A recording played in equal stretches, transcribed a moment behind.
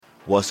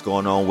What's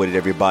going on with it,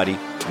 everybody?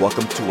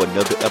 Welcome to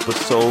another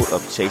episode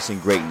of Chasing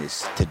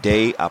Greatness.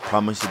 Today, I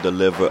promise to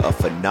deliver a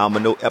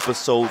phenomenal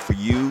episode for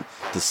you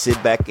to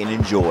sit back and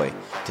enjoy.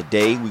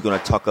 Today, we're going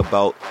to talk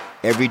about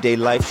everyday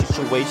life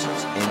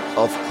situations and,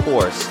 of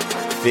course,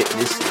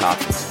 fitness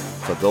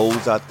topics for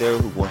those out there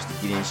who wants to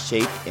get in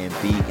shape and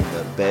be in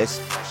the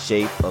best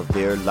shape of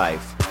their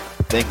life.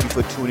 Thank you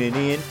for tuning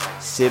in.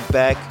 Sit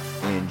back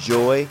and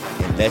enjoy,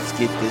 and let's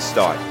get this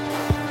started.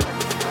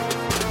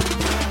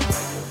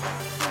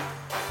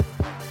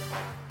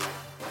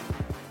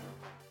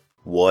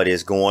 What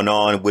is going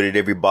on with it,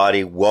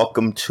 everybody?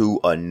 Welcome to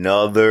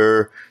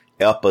another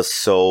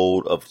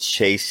episode of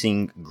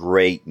Chasing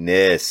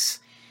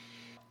Greatness.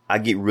 I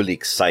get really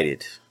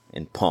excited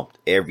and pumped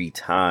every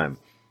time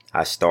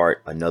I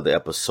start another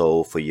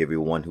episode for you,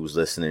 everyone who's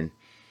listening,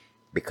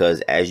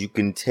 because as you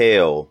can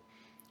tell,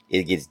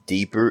 it gets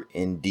deeper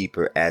and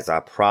deeper as I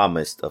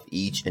promised of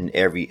each and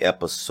every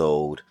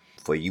episode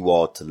for you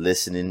all to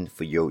listen in,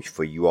 for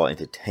you all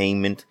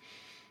entertainment,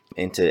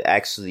 and to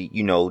actually,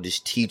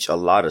 just teach a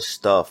lot of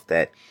stuff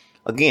that,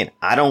 again,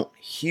 I don't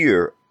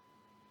hear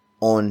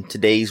on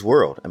today's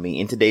world. I mean,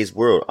 in today's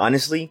world,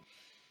 honestly,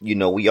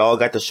 we all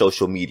got the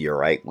social media,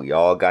 right? We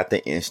all got the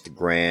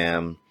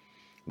Instagram.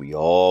 We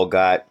all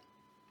got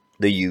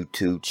the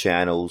YouTube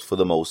channels for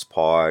the most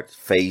part,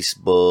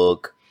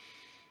 Facebook,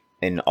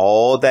 and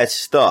all that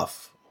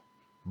stuff.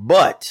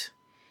 But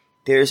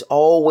there's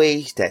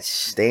always that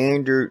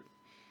standard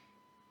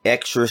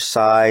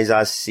exercise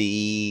I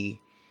see.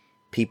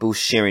 People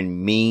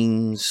sharing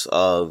memes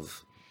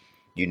of,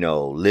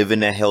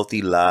 living a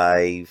healthy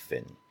life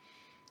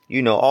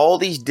and, all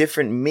these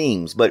different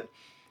memes. But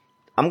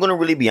I'm going to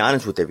really be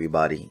honest with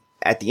everybody.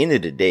 At the end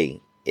of the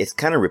day, it's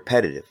kind of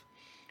repetitive.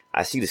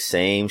 I see the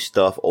same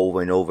stuff over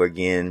and over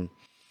again.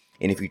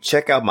 And if you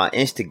check out my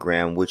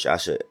Instagram, which I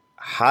should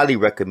highly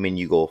recommend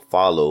you go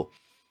follow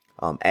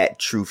at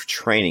Truth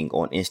Training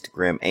on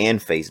Instagram and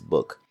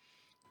Facebook,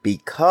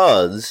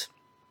 because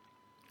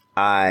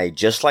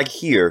just like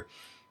here,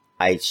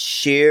 I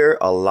share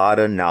a lot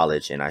of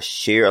knowledge and I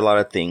share a lot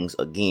of things,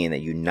 again, that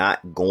you're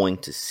not going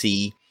to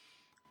see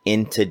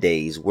in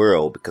today's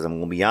world, because I'm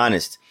going to be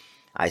honest,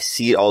 I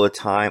see it all the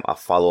time. I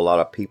follow a lot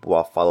of people.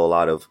 I follow a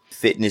lot of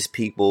fitness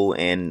people.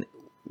 And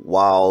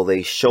while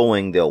they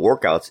showing their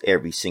workouts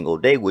every single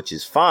day, which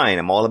is fine,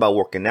 I'm all about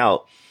working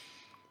out.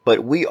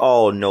 But we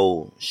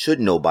all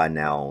should know by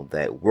now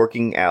that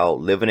working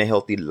out, living a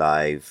healthy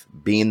life,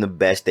 being the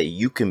best that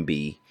you can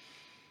be,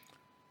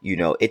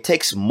 it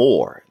takes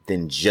more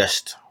than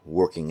just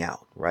working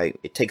out, right?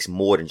 It takes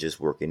more than just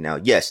working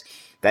out. Yes,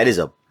 that is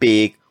a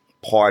big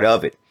part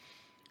of it,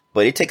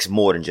 but it takes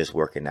more than just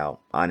working out.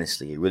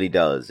 Honestly, it really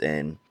does.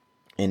 And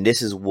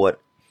this is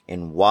what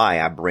and why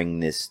I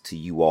bring this to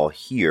you all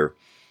here,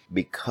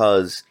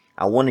 because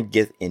I want to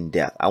get in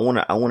depth. I want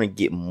to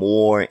get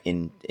more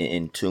in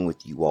tune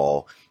with you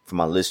all, for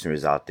my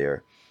listeners out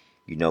there,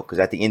 because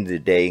at the end of the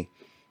day,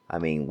 I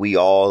mean, we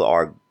all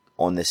are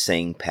on the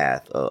same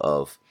path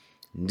of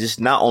just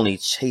not only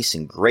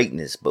chasing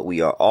greatness, but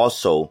we are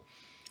also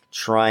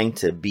trying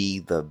to be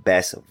the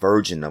best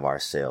version of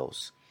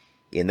ourselves.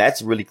 And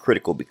that's really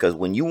critical, because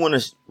when you want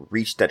to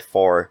reach that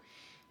far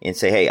and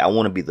say, hey, I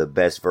want to be the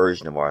best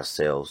version of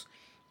ourselves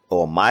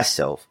or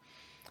myself,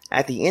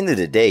 at the end of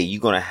the day, you're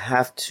going to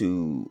have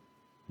to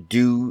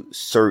do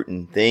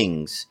certain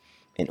things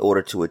in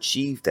order to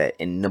achieve that.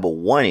 And number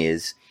one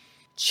is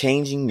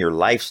changing your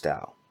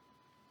lifestyle,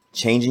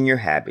 changing your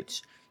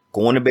habits,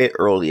 going to bed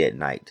early at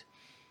night.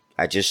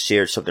 I just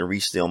shared something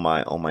recently on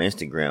my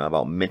Instagram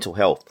about mental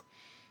health.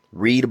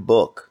 Read a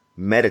book,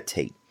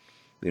 meditate.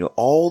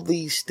 All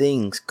these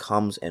things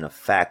comes in a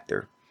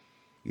factor.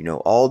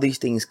 All these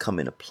things come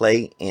into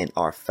play and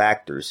are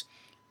factors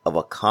of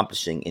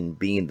accomplishing and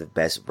being the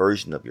best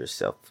version of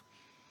yourself.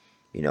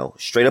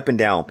 Straight up and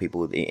down,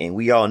 people, and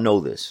we all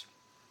know this.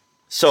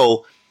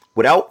 So,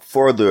 without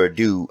further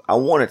ado, I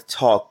want to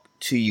talk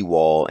to you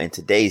all, and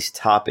today's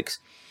topics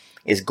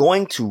is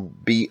going to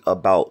be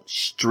about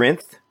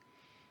strength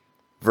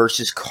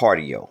versus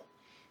cardio,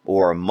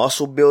 or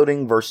muscle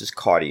building versus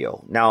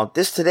cardio. Now,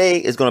 this today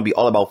is going to be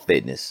all about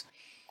fitness.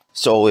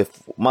 So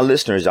if my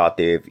listeners out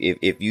there,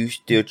 if you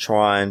still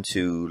trying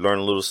to learn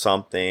a little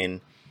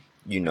something,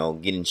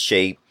 get in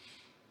shape,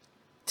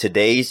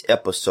 today's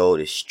episode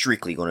is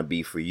strictly going to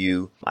be for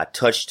you. I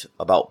touched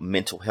about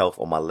mental health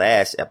on my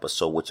last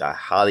episode, which I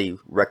highly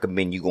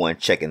recommend you going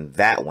and checking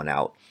that one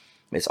out.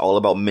 It's all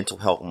about mental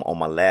health on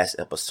my last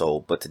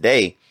episode. But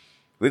today,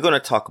 we're going to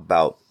talk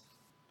about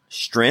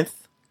strength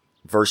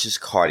versus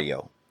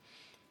cardio,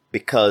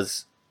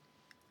 because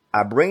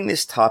I bring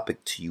this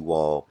topic to you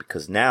all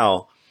because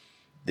now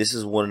this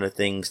is one of the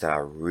things that I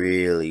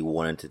really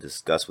wanted to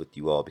discuss with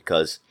you all,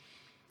 because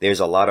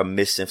there's a lot of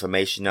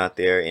misinformation out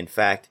there. In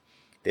fact,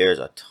 there's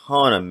a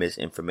ton of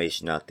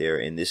misinformation out there,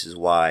 and this is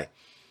why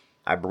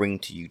I bring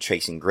to you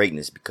Chasing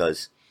Greatness,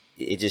 because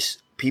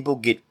people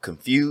get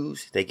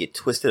confused, they get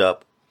twisted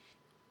up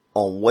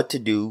on what to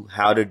do,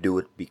 how to do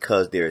it,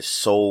 because there's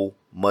so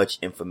much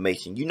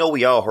information.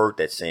 We all heard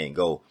that saying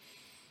go,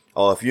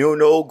 Oh, if you don't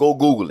know, go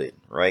Google it,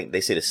 right?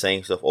 They say the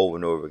same stuff over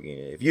and over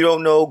again. If you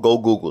don't know, go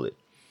Google it.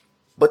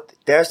 But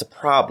there's the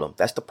problem.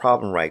 That's the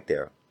problem right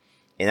there.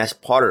 And that's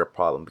part of the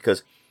problem,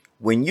 because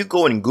when you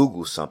go and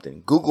Google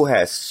something, Google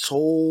has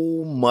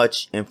so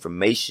much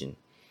information.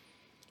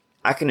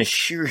 I can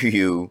assure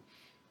you,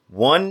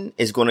 one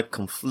is going to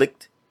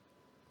conflict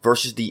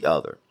versus the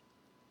other,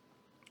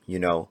 you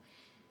know.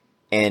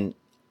 And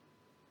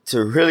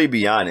to really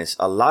be honest,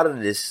 a lot of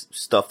this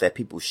stuff that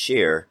people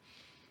share,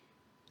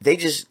 they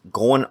just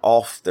going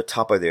off the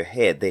top of their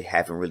head. They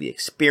haven't really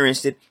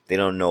experienced it. They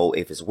don't know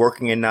if it's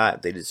working or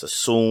not. They just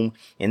assume.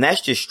 And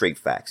that's just straight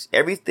facts.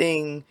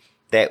 Everything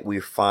that we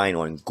find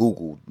on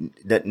Google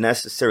doesn't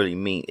necessarily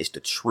mean it's the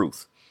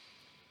truth.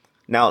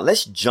 Now,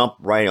 let's jump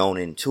right on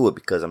into it,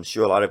 because I'm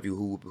sure a lot of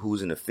you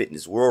who's in the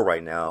fitness world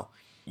right now,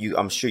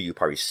 I'm sure you've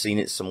probably seen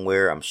it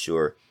somewhere. I'm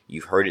sure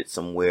you've heard it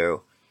somewhere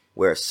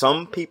where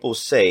some people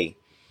say,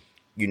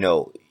 you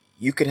know,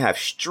 you can have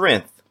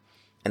strength,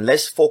 and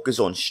let's focus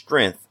on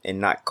strength and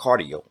not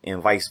cardio,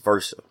 and vice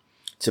versa,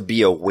 to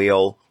be a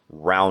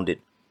well-rounded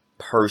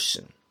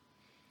person.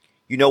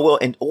 You know, well,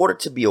 in order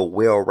to be a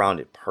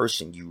well-rounded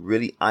person, you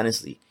really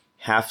honestly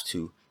have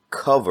to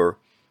cover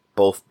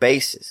both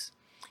bases.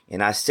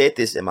 And I said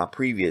this in my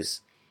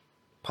previous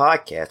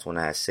podcast when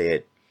I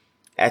said,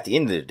 at the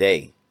end of the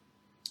day,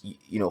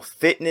 you know,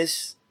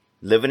 fitness,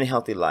 living a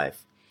healthy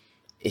life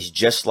is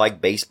just like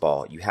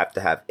baseball. You have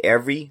to have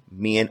every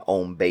man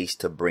on base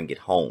to bring it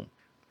home,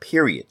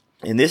 period.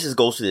 And this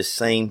goes to the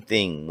same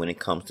thing when it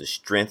comes to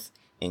strength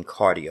and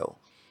cardio.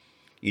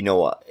 You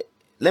know,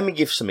 let me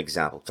give some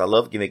examples. I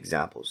love giving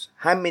examples.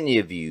 How many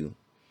of you,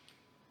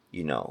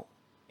 you know,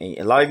 and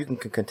a lot of you can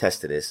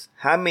contest to this,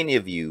 how many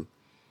of you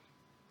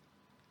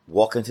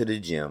walk into the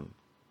gym,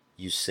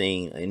 you've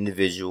seen an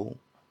individual,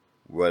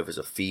 whether it's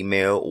a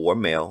female or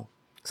male,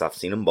 because I've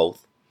seen them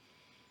both,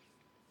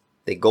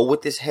 they go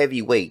with this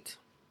heavy weight,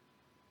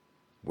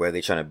 where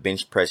they're trying to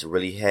bench press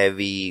really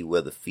heavy,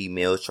 where the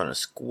female is trying to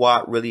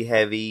squat really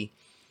heavy,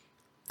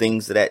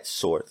 things of that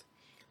sort.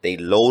 They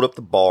load up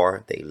the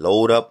bar, they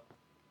load up,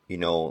 you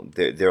know,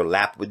 they're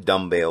lapped with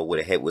dumbbell,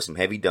 with some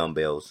heavy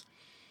dumbbells,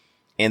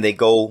 and they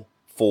go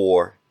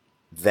for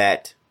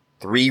that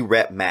 3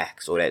 rep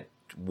max or that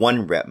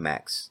 1 rep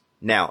max.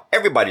 Now,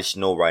 everybody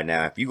should know right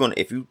now, if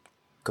you're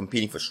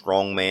competing for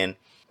strongman,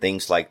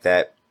 things like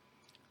that,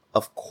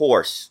 of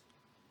course,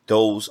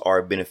 those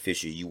are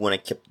beneficial. You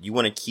want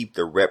to keep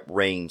the rep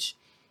range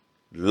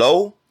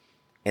low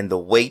and the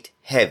weight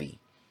heavy.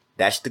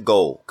 That's the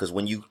goal. Because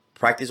when you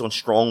practice on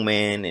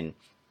strongman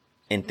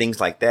and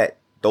things like that,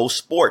 those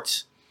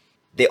sports,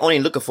 they're only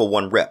looking for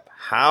 1 rep.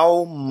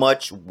 How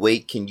much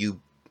weight can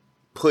you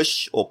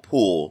push or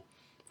pull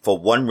for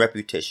 1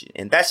 repetition?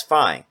 And that's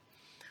fine.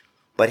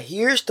 But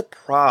here's the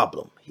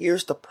problem.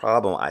 Here's the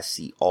problem I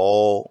see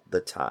all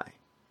the time.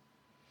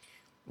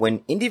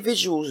 When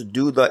individuals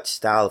do that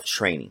style of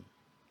training,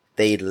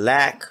 they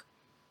lack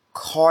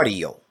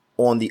cardio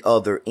on the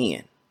other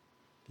end.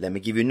 Let me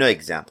give you another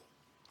example.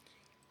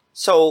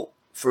 So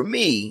for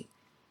me,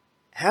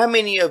 how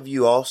many of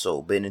you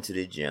also been into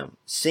the gym,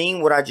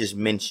 seeing what I just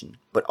mentioned,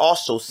 but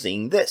also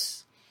seeing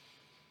this?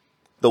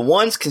 The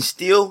ones can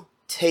still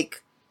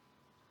take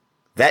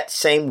that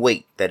same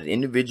weight that an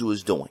individual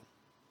is doing.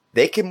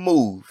 They can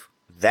move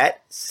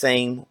that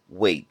same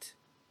weight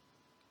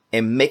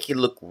and make it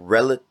look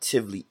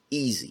relatively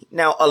easy.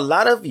 Now, a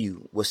lot of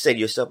you will say to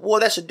yourself, well,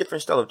 that's a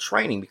different style of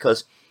training,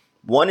 because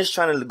one is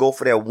trying to go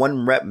for that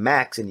 1 rep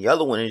max and the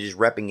other one is just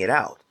repping it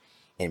out.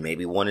 And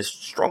maybe one is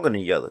stronger than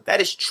the other. That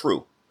is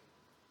true.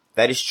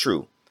 That is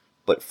true.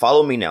 But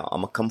follow me now. I'm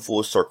going to come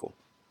full circle.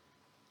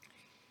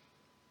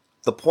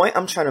 The point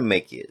I'm trying to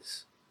make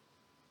is,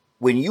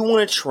 when you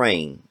want to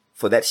train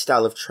for that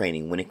style of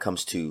training, when it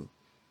comes to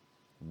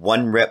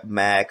 1 rep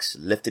max,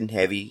 lifting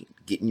heavy,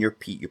 getting your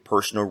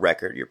personal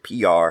record, your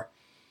PR.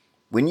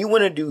 When you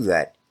want to do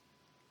that,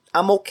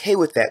 I'm okay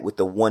with that with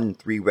the 1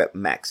 3 rep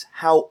max.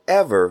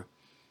 However,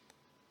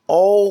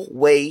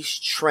 always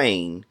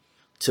train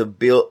to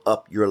build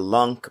up your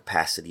lung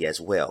capacity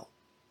as well.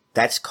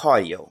 That's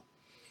cardio.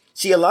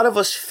 See, a lot of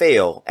us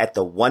fail at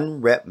the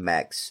 1 rep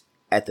max,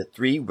 at the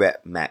 3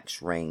 rep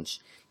max range,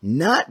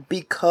 not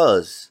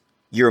because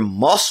your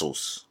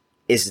muscles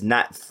is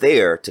not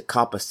there to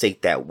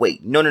compensate that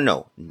weight. No,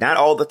 not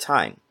all the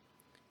time.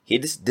 Here,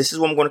 this is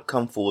where I'm going to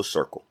come full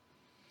circle.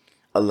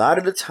 A lot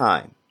of the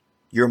time,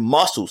 your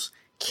muscles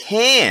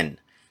can,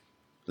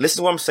 listen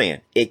to what I'm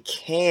saying, it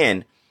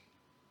can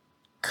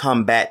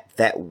combat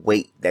that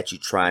weight that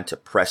you're trying to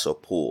press or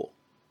pull.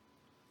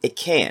 It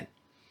can.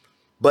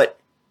 But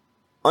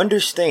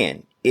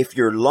understand, if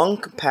your lung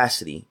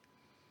capacity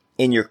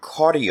and your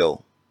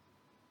cardio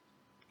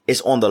is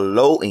on the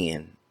low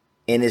end,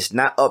 and it's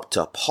not up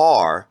to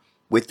par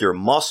with your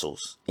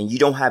muscles, and you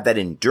don't have that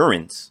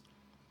endurance,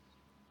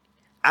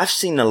 I've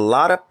seen a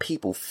lot of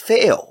people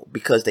fail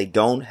because they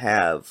don't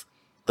have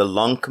the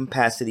lung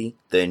capacity,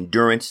 the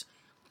endurance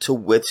to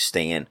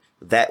withstand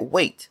that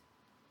weight.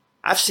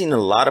 I've seen a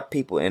lot of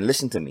people, and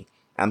listen to me,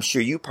 I'm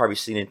sure you've probably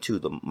seen it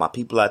too, my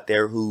people out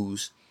there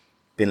who's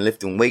been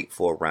lifting weight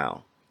for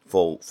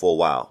a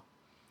while,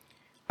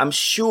 I'm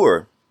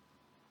sure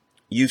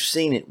you've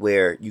seen it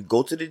where you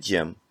go to the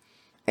gym,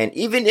 and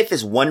even if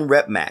it's 1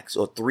 rep max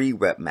or 3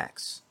 rep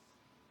max,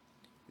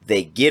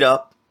 they get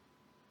up.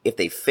 If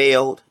they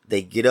failed,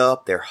 they get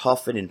up, they're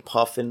huffing and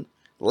puffing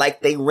like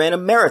they ran a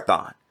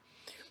marathon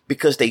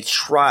because they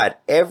tried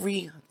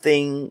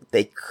everything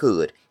they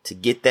could to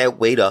get that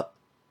weight up.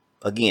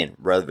 Again,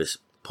 whether it's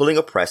pulling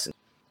or pressing,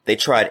 they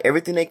tried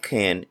everything they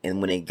can, and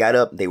when they got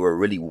up, they were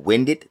really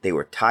winded, they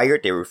were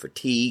tired, they were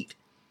fatigued.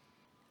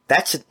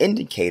 That's an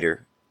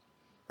indicator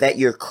that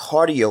your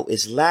cardio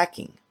is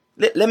lacking.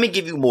 Let me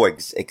give you more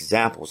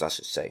examples, I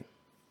should say.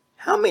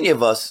 How many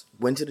of us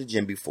went to the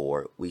gym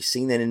before? We've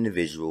seen an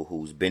individual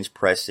who's bench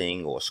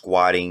pressing or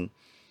squatting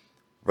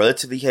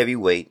relatively heavy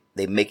weight.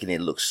 They're making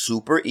it look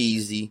super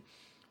easy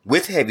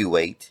with heavy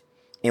weight.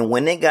 And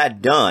when they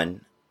got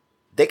done,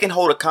 they can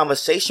hold a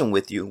conversation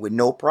with you with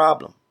no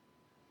problem.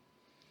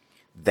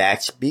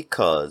 That's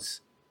because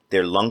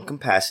their lung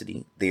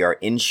capacity, they are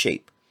in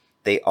shape.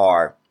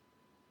 Their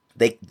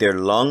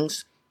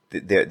lungs,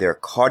 their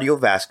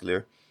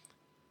cardiovascular,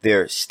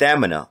 their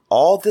stamina,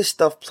 all this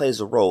stuff plays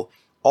a role.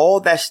 All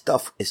that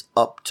stuff is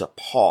up to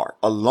par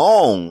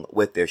along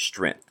with their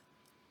strength.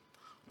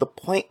 The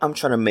point I'm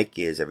trying to make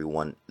is,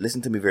 everyone,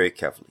 listen to me very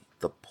carefully.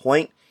 The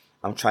point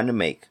I'm trying to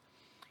make,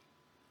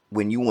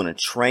 when you want to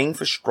train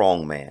for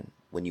strongman,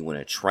 when you want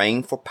to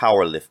train for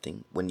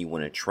powerlifting, when you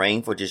want to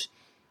train for just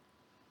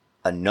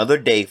another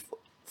day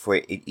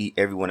for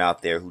everyone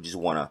out there who just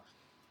want to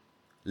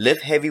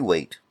lift heavy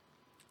weight,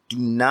 do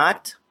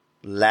not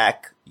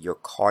lack your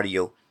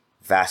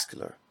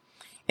cardiovascular.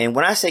 And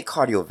when I say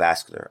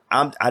cardiovascular,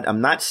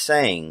 I'm not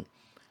saying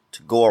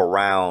to go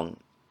around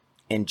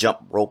and jump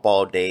rope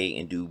all day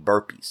and do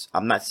burpees.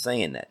 I'm not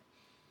saying that.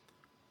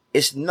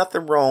 It's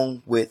nothing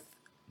wrong with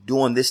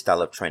doing this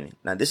style of training.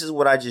 Now, this is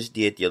what I just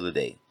did the other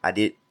day. I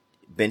did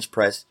bench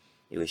press.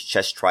 It was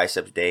chest,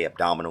 triceps day,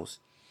 abdominals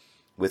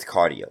with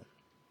cardio.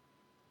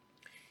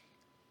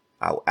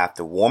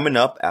 After warming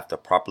up, after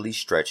properly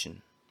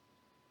stretching,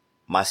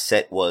 my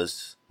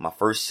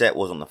first set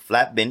was on the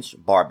flat bench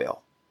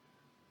barbell.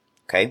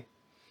 Okay.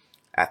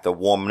 After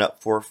warming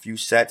up for a few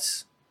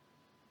sets,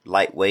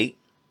 lightweight,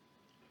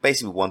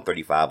 basically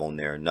 135 on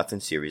there, nothing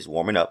serious,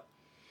 warming up.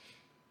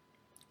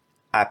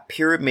 I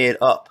pyramid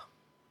up,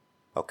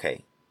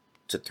 okay,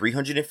 to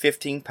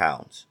 315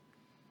 pounds.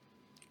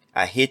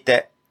 I hit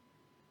that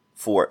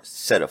for a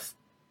set of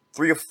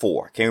 3 or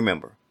 4, can't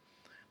remember.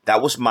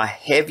 That was my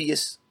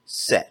heaviest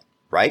set,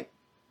 right?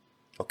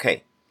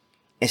 Okay.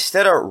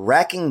 Instead of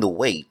racking the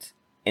weight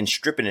and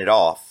stripping it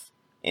off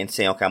and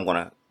saying, okay, I'm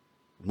going to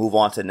move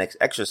on to the next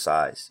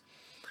exercise,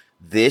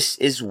 this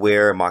is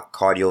where my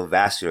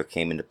cardiovascular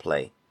came into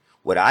play.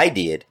 What I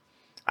did,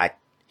 I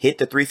hit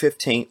the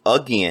 315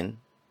 again.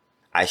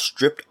 I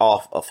stripped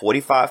off a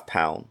 45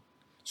 pound.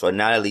 So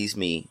now it leaves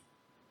me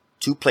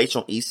 2 plates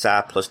on each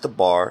side plus the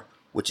bar,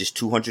 which is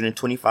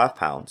 225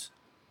 pounds.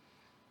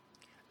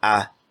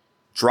 I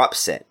drop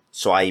set.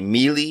 So I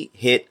immediately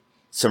hit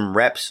some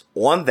reps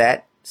on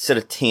that set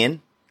of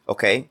 10.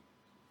 Okay.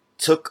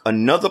 Took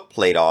another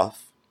plate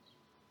off.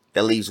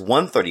 That leaves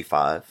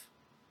 135.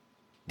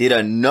 Did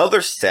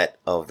another set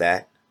of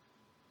that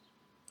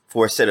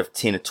for a set of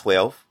 10 to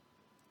 12.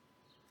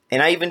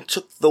 And I even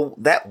took the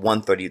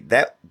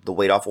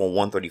weight off on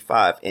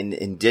 135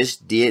 and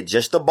just did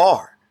just a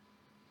bar.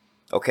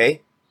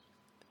 Okay?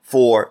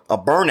 For a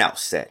burnout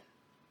set.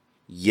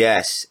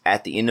 Yes,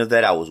 at the end of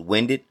that, I was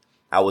winded.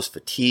 I was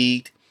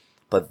fatigued.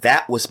 But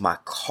that was my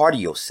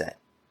cardio set.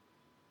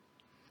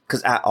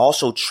 Because I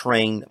also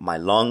trained my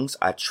lungs.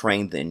 I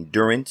trained the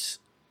endurance.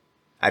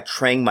 I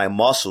trained my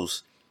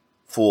muscles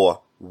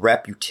for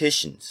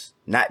repetitions,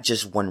 not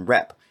just 1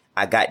 rep.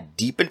 I got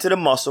deep into the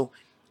muscle.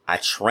 I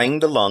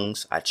trained the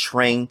lungs. I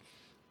trained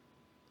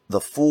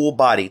the full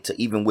body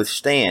to even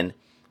withstand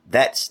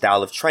that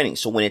style of training.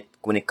 So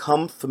when it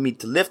comes for me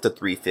to lift a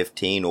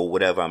 315 or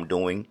whatever I'm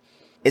doing,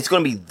 it's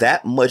going to be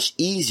that much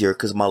easier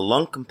because my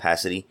lung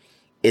capacity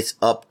is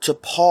up to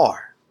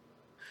par.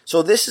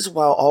 So this is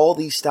why all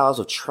these styles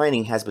of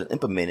training has been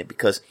implemented,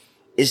 because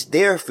it's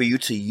there for you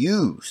to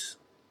use.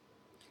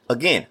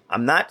 Again,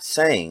 I'm not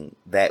saying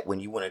that when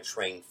you want to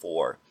train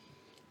for,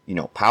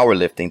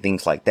 powerlifting,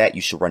 things like that,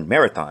 you should run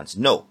marathons.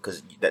 No,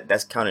 because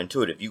that's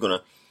counterintuitive. You're going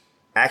to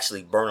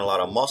actually burn a lot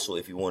of muscle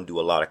if you want to do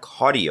a lot of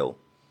cardio.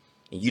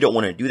 And you don't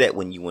want to do that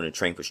when you want to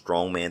train for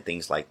strongman,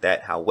 things like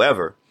that.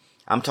 However,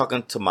 I'm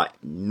talking to my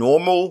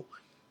normal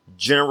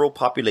general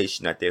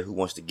population out there who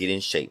wants to get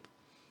in shape.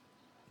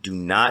 Do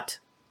not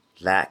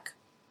lack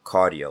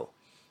cardio.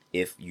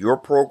 If you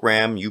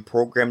program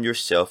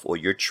yourself, or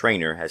your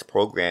trainer has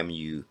programmed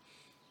you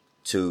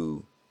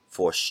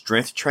for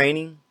strength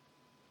training,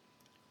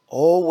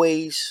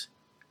 always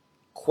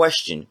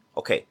question,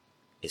 okay,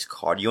 is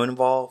cardio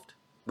involved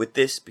with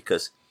this?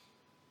 Because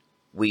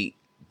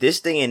this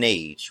day and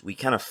age, we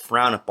kind of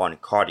frown upon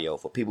cardio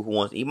for people who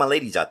want, even my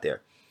ladies out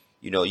there,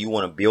 you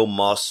want to build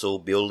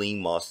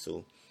lean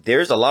muscle.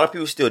 There's a lot of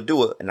people still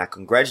do it, and I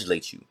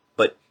congratulate you.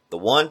 But The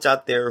ones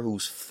out there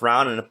who's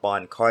frowning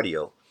upon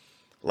cardio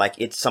like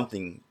it's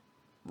something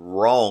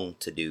wrong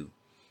to do,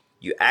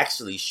 you're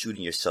actually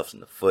shooting yourself in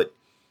the foot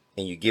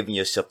and you're giving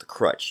yourself the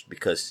crutch,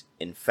 because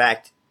in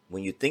fact,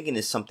 when you're thinking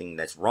it's something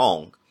that's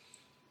wrong,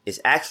 it's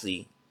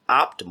actually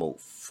optimal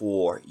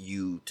for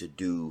you to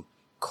do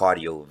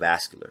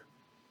cardiovascular.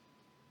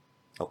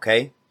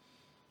 Okay?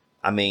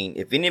 I mean,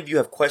 if any of you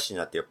have questions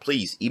out there,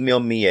 please email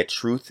me at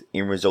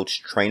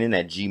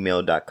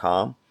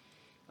truthinresultstraining@gmail.com.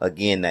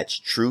 Again, that's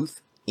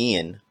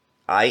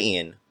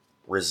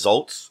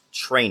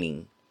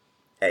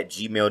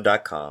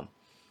truthinresultstraining@gmail.com.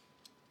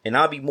 And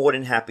I'll be more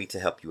than happy to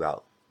help you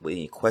out with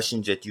any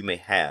questions that you may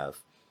have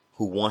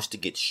who wants to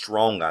get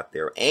strong out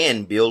there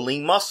and build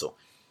lean muscle.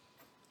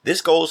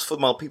 This goes for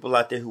my people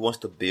out there who wants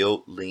to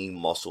build lean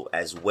muscle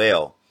as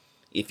well.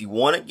 If you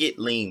want to get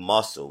lean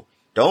muscle,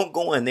 don't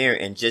go in there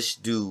and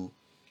just do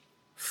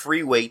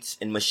free weights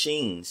and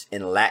machines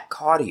and lack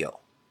cardio.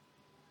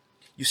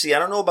 You see, I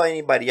don't know about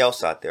anybody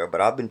else out there,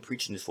 but I've been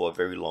preaching this for a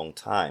very long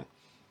time.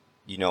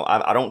 You know,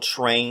 I don't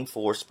train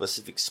for a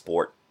specific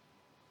sport.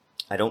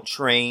 I don't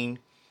train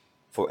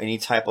for any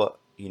type of,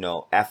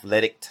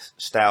 athletic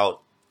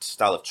style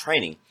of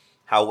training.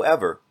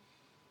 However,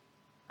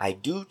 I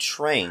do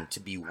train to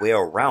be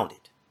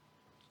well-rounded.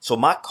 So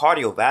my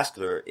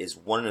cardiovascular is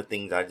one of the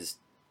things I just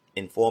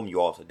inform you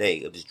all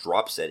today of, this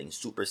drop setting,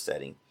 super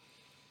setting.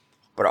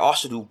 But I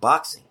also do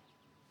boxing.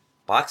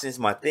 Boxing is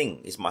my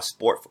thing. It's my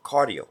sport for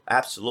cardio.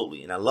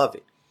 Absolutely. And I love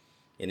it.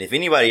 And if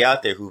anybody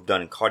out there who've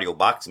done cardio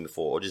boxing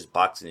before, or just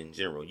boxing in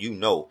general, you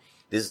know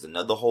this is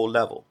another whole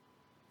level.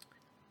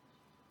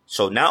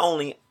 So not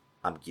only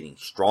I'm getting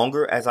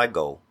stronger as I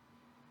go,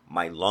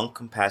 my lung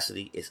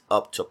capacity is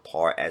up to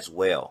par as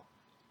well.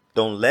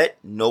 Don't let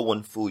no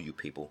one fool you,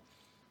 people.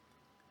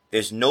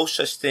 There's no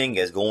such thing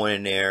as going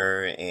in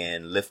there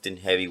and lifting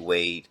heavy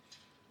weight,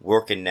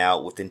 working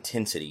out with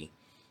intensity,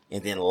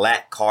 and then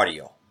lack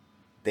cardio.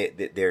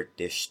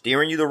 They're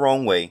steering you the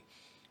wrong way.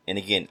 And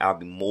again, I'll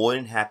be more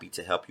than happy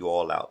to help you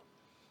all out.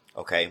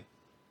 Okay?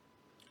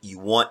 You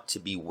want to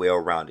be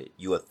well-rounded.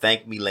 You will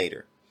thank me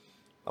later.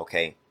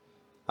 Okay?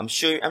 I'm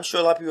sure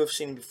a lot of people have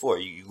seen it before.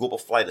 You go up a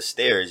flight of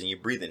stairs and you're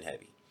breathing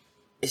heavy.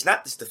 It's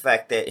not just the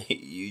fact that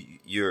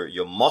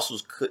your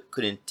muscles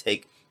couldn't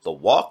take the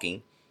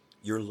walking.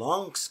 Your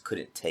lungs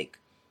couldn't take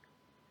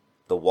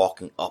the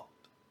walking up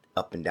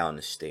and down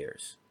the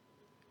stairs.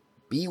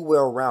 Be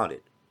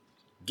well-rounded.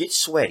 Get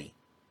sweaty.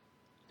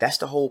 That's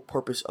the whole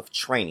purpose of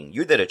training.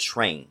 You're there to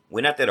train.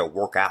 We're not there to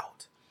work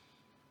out.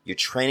 You're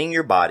training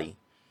your body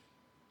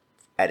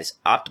at its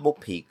optimal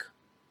peak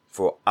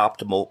for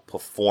optimal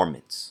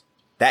performance.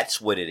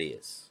 That's what it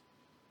is.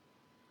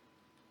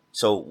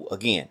 So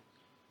again,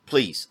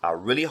 please, I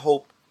really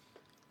hope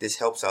this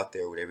helps out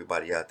there with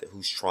everybody out there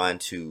who's trying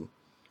to,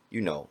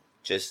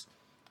 just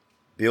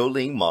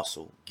building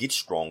muscle, get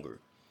stronger.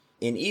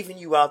 And even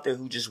you out there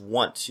who just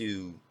want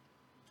to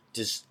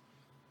just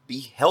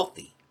be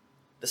healthy.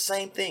 The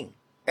same thing.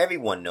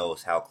 Everyone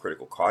knows how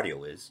critical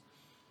cardio is.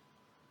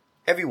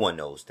 Everyone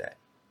knows that.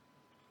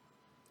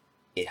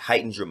 It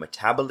heightens your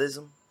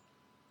metabolism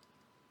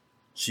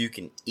so you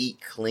can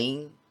eat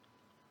clean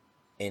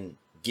and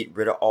get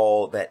rid of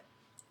all that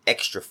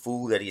extra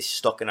food that is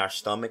stuck in our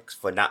stomachs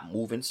for not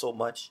moving so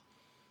much,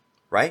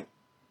 right?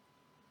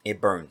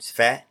 It burns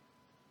fat.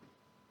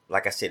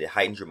 Like I said, it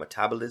heightens your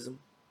metabolism.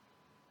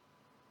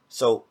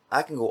 So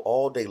I can go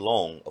all day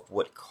long of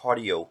what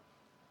cardio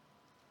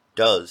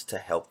does to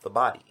help the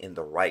body in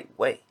the right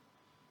way.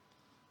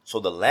 So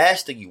the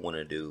last thing you want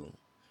to do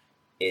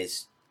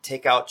is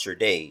take out your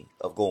day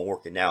of going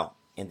working out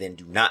and then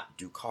do not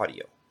do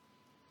cardio.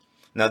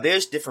 Now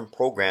there's different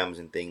programs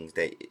and things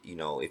that,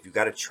 if you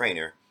got a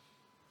trainer,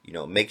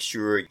 make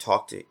sure you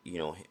talk to,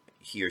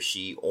 he or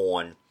she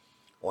on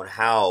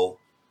how,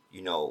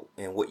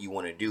 and what you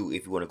want to do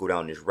if you want to go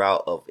down this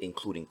route of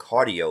including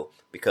cardio,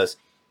 because,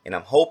 and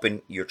I'm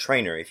hoping your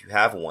trainer, if you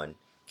have one,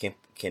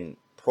 can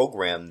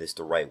program this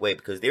the right way,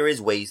 because there is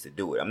ways to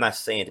do it. I'm not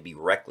saying to be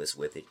reckless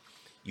with it.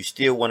 You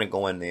still want to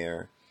go in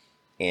there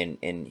and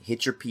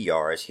hit your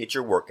PRs, hit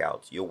your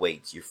workouts, your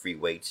weights, your free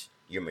weights,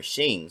 your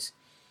machines,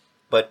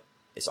 but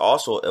it's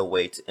also a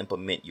way to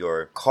implement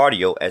your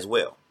cardio as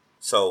well.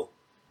 So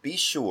be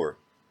sure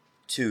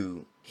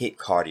to hit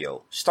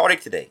cardio. Start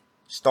it today.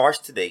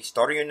 Start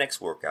your next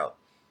workout,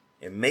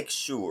 and make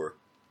sure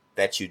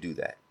that you do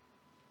that.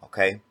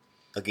 Okay?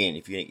 Again,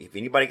 if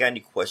anybody got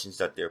any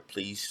questions out there,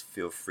 please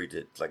feel free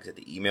to, like I said,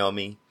 to email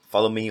me.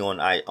 Follow me on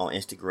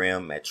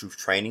Instagram at Truth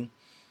Training.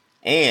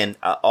 And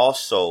I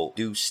also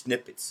do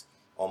snippets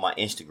on my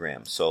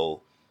Instagram.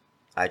 So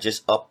I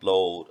just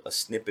upload a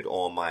snippet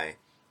on my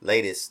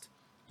latest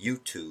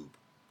YouTube,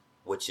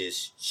 which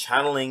is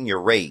channeling your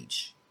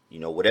rage.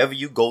 Whatever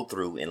you go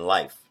through in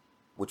life,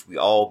 which we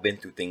all been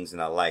through things in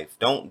our life.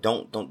 Don't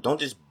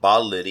just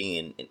bottle it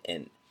in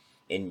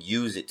and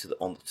use it to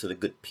the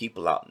good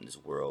people out in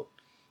this world.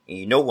 And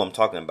you know who I'm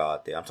talking about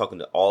out there. I'm talking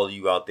to all of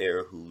you out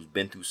there who's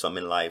been through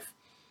something in life.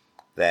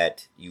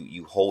 that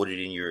you hold it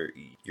in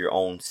your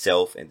own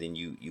self, and then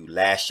you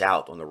lash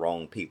out on the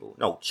wrong people.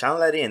 No, channel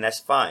that in, that's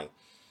fine.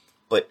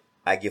 But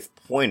I give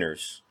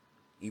pointers,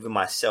 even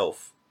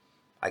myself,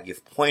 I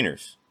give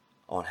pointers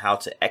on how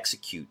to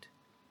execute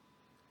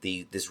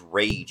this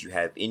rage you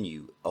have in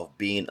you of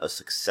being a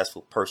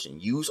successful person.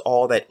 Use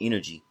all that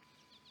energy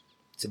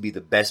to be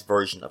the best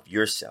version of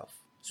yourself.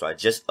 So I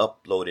just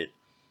uploaded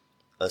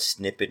a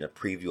snippet, a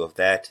preview of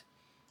that.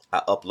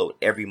 I upload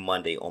every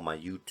Monday on my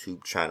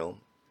YouTube channel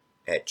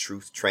at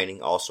Truth Training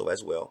also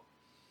as well.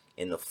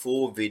 And the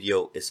full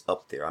video is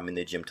up there. I'm in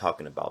the gym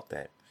talking about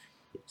that.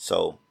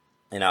 So,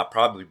 and I'll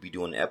probably be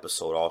doing an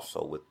episode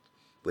also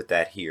with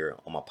that here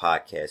on my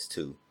podcast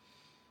too.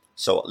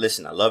 So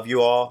listen, I love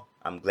you all.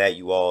 I'm glad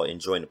you all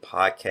enjoying the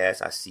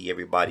podcast. I see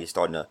everybody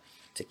starting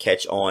to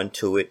catch on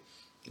to it.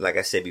 Like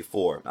I said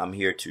before, I'm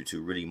here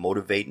to really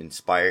motivate and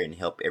inspire and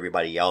help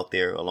everybody out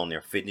there along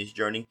their fitness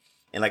journey.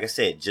 And like I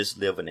said, just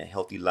living a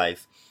healthy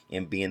life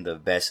and being the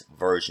best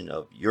version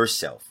of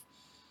yourself.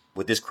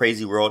 With this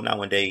crazy world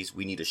nowadays,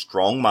 we need a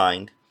strong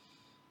mind,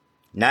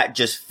 not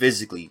just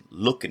physically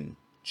looking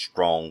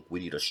strong.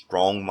 We need a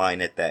strong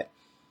mind at that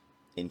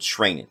and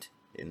train it.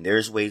 And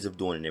there's ways of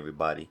doing it,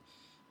 everybody.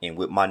 And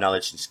with my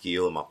knowledge and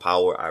skill and my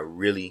power, I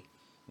really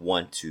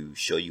want to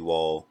show you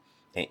all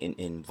and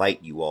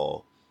invite you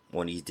all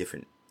on these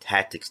different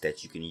tactics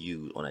that you can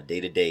use on a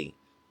day-to-day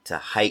to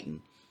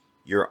heighten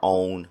your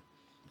own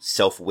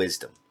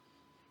self-wisdom.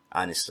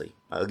 Honestly,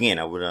 again,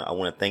 I want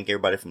to thank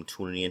everybody for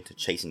tuning in to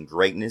Chasing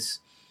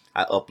Greatness.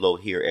 I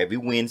upload here every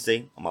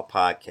Wednesday on my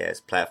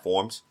podcast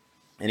platforms.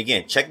 And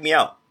again, check me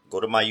out. Go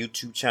to my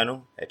YouTube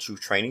channel at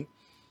Truth Training.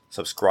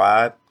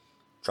 Subscribe.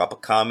 Drop a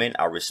comment.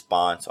 I'll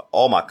respond to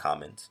all my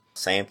comments.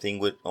 Same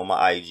thing on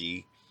my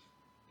IG.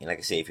 And like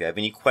I said, if you have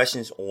any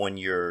questions on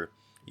your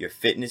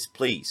fitness,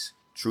 please,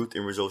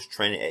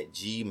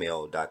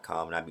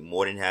 truthandresultstraining@gmail.com. And I'd be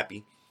more than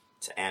happy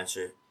to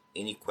answer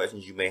any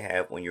questions you may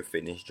have on your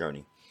fitness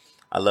journey.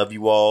 I love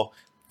you all.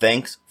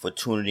 Thanks for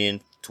tuning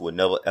in to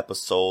another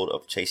episode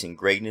of Chasing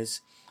Greatness.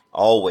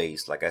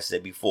 Always, like I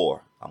said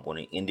before, I'm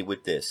going to end it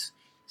with this.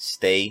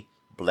 Stay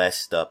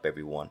blessed up,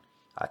 everyone.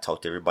 I'll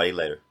talk to everybody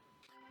later.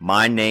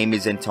 My name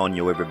is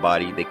Antonio,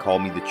 everybody. They call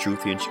me the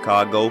Truth here in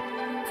Chicago.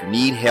 If you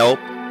need help,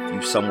 if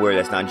you're somewhere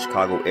that's not in the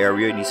Chicago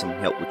area, need some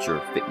help with your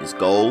fitness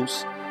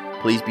goals,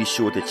 please be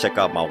sure to check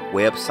out my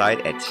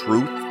website at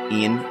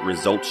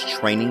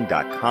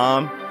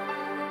truthandresultstraining.com.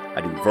 I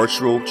do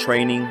virtual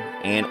training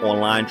and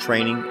online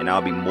training, and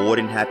I'll be more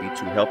than happy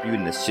to help you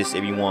and assist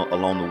everyone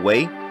along the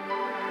way.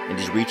 And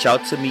just reach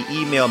out to me,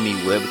 email me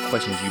whatever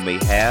questions you may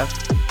have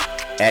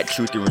at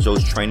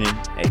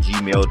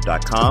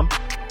truthandresultstraining@gmail.com.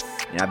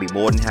 And I'll be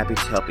more than happy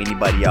to help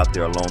anybody out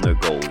there along their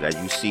goals. As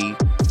you see,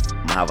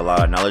 I have a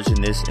lot of knowledge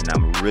in this, and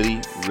I'm really,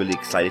 really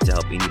excited to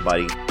help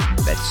anybody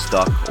that's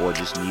stuck or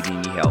just needing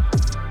any help.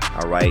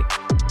 All right.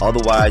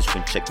 Otherwise, you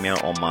can check me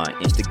out on my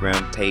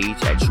Instagram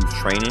page at Truth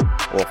Training,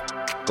 or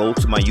go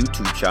to my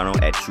YouTube channel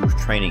at Truth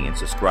Training and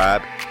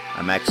subscribe.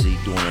 I'm actually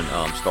doing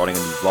starting a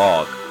new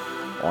vlog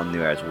on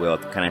there as well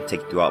to kind of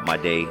take you throughout my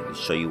day and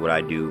show you what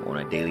I do on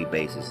a daily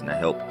basis, and I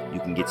hope you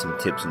can get some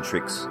tips and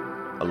tricks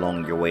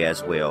along your way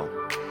as well.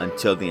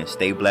 Until then,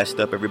 stay blessed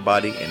up,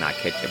 everybody, and I'll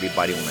catch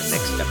everybody on the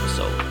next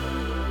episode.